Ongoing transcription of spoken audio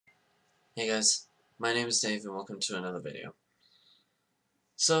Hey guys, my name is Dave and welcome to another video.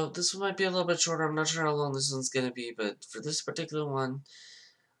 So this one might be a little bit shorter, I'm not sure how long this one's gonna be, but for this particular one,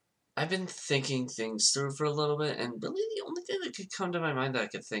 I've been thinking things through for a little bit, and really the only thing that could come to my mind that I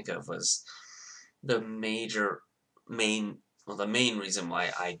could think of was the the main reason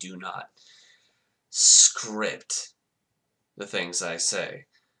why I do not script the things I say.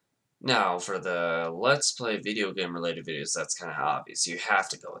 Now, for the Let's Play video game related videos, that's kind of obvious. You have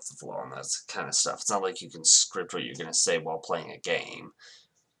to go with the flow and that kind of stuff. It's not like you can script what you're going to say while playing a game.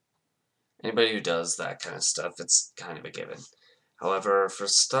 Anybody who does that kind of stuff, it's kind of a given. However, for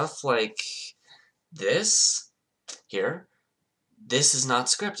stuff like this here, this is not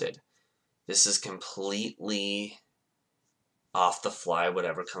scripted. This is completely off the fly,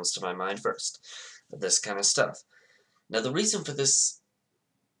 whatever comes to my mind first. This kind of stuff. Now, the reason for this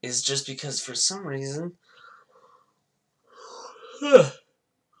is just because for some reason,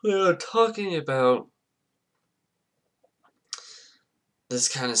 we are talking about this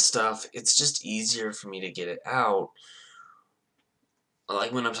kind of stuff, it's just easier for me to get it out.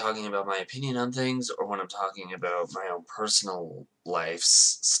 Like when I'm talking about my opinion on things, or when I'm talking about my own personal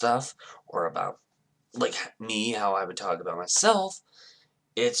life's stuff, or about, like, me, how I would talk about myself,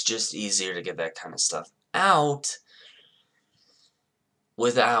 it's just easier to get that kind of stuff out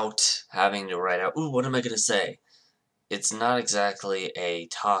without having to write out, ooh, what am I going to say? It's not exactly a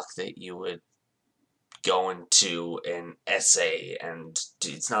talk that you would go into an essay, and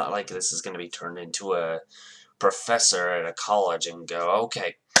it's not like this is going to be turned into a professor at a college and go,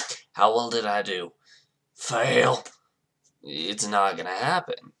 okay, how well did I do? Fail. It's not going to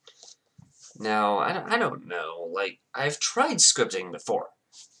happen. Now, I don't know. Like, I've tried scripting before.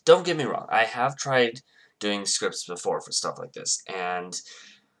 Don't get me wrong. I have tried doing scripts before for stuff like this, and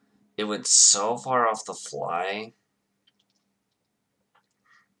it went so far off the fly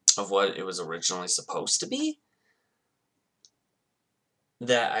of what it was originally supposed to be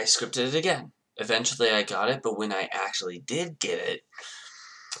that I scripted it again. Eventually I got it, but when I actually did get it,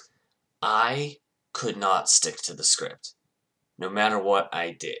 I could not stick to the script, no matter what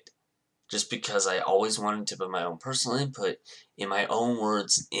I did. Just because I always wanted to put my own personal input in my own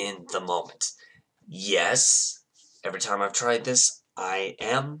words in the moment. Yes, every time I've tried this, I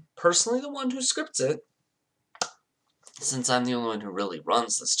am personally the one who scripts it, since I'm the only one who really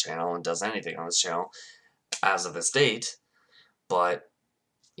runs this channel and does anything on this channel as of this date, but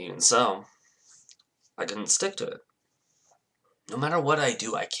even so, I couldn't stick to it. No matter what I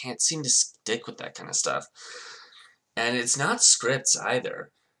do, I can't seem to stick with that kind of stuff. And it's not scripts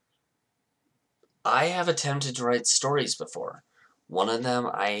either. I have attempted to write stories before. One of them,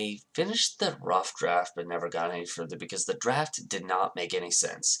 I finished the rough draft but never got any further because the draft did not make any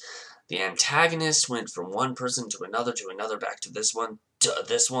sense. The antagonist went from one person to another, back to this one,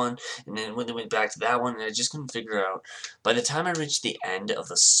 and then when they went back to that one, and I just couldn't figure out. By the time I reached the end of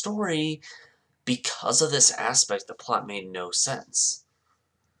the story, because of this aspect, the plot made no sense.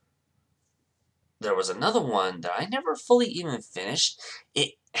 There was another one that I never fully even finished.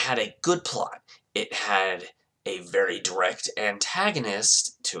 It had a good plot. It had a very direct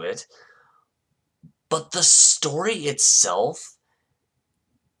antagonist to it, but the story itself,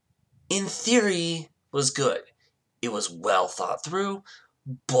 in theory, was good. It was well thought through,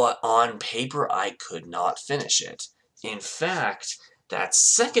 but on paper, I could not finish it. In fact, that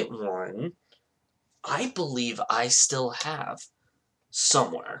second one, I believe I still have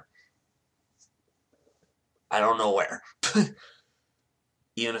somewhere. I don't know where.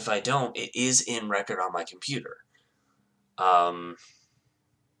 Even if I don't, it is in record on my computer. Not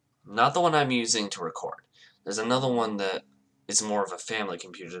the one I'm using to record. There's another one that is more of a family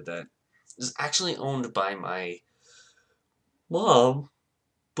computer that is actually owned by my mom,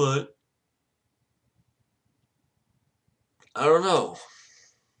 but I don't know.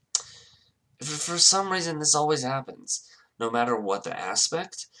 For some reason, this always happens. No matter what the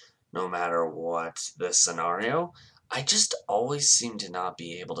aspect, no matter what the scenario, I just always seem to not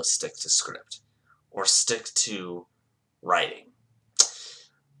be able to stick to script or stick to writing.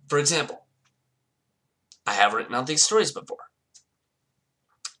 For example, I have written out these stories before,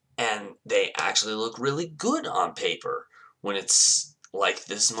 and they actually look really good on paper when it's like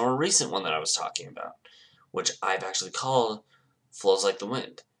this more recent one that I was talking about, which I've actually called Flows Like the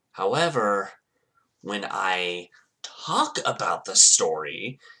Wind. However, when I talk about the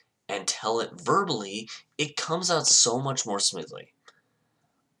story and tell it verbally, it comes out so much more smoothly.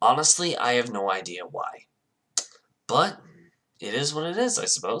 Honestly, I have no idea why. But it is what it is, I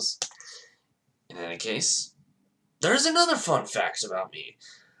suppose. In any case, there's another fun fact about me.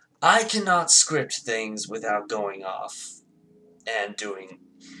 I cannot script things without going off and doing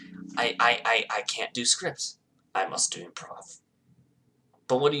I can't do script. I must do improv.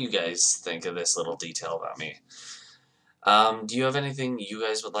 But what do you guys think of this little detail about me? Do you have anything you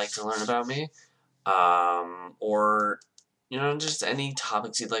guys would like to learn about me? Or, just any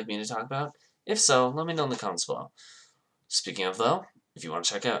topics you'd like me to talk about? If so, let me know in the comments below. Speaking of though, if you want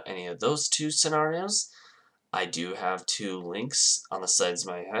to check out any of those two scenarios, I do have 2 links on the sides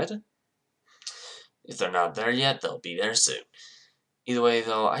of my head. If they're not there yet, they'll be there soon. Either way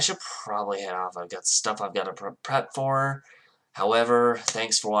though, I should probably head off. I've got stuff I've got to prep for. However,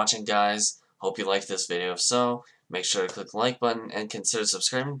 thanks for watching, guys. Hope you liked this video. If so, make sure to click the like button and consider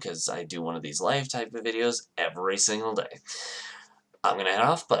subscribing because I do one of these live type of videos every single day. I'm going to head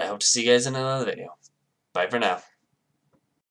off, but I hope to see you guys in another video. Bye for now.